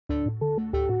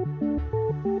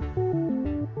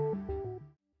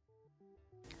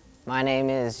My name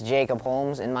is Jacob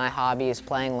Holmes, and my hobby is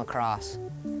playing lacrosse.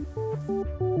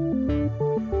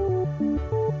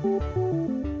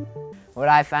 What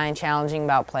I find challenging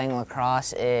about playing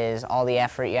lacrosse is all the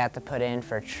effort you have to put in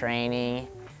for training,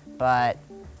 but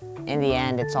in the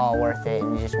end, it's all worth it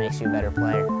and it just makes you a better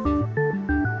player.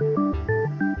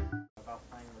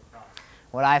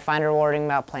 What I find rewarding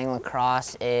about playing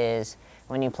lacrosse is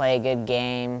when you play a good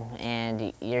game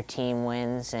and your team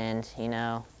wins, and you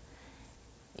know,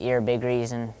 you're a big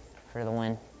reason for the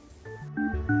win.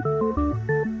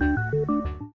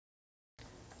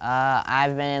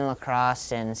 I've been in lacrosse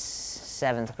since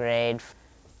 7th grade.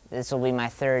 This will be my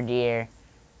 3rd year.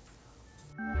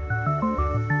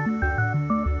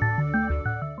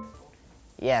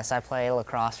 Yes, I play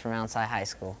lacrosse from outside high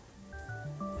school.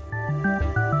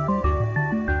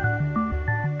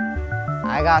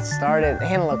 I got started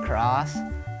in lacrosse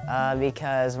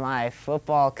because my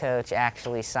football coach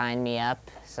actually signed me up,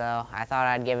 so I thought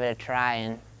I'd give it a try,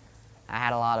 and I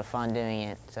had a lot of fun doing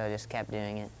it, so I just kept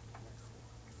doing it.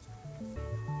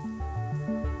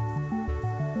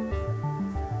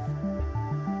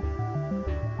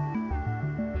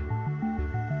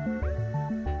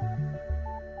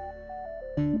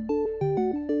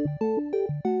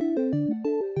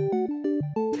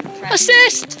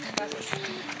 Assist!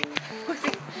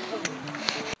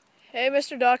 Hey,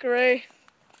 Mr. Dockeray.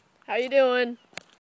 How you doing?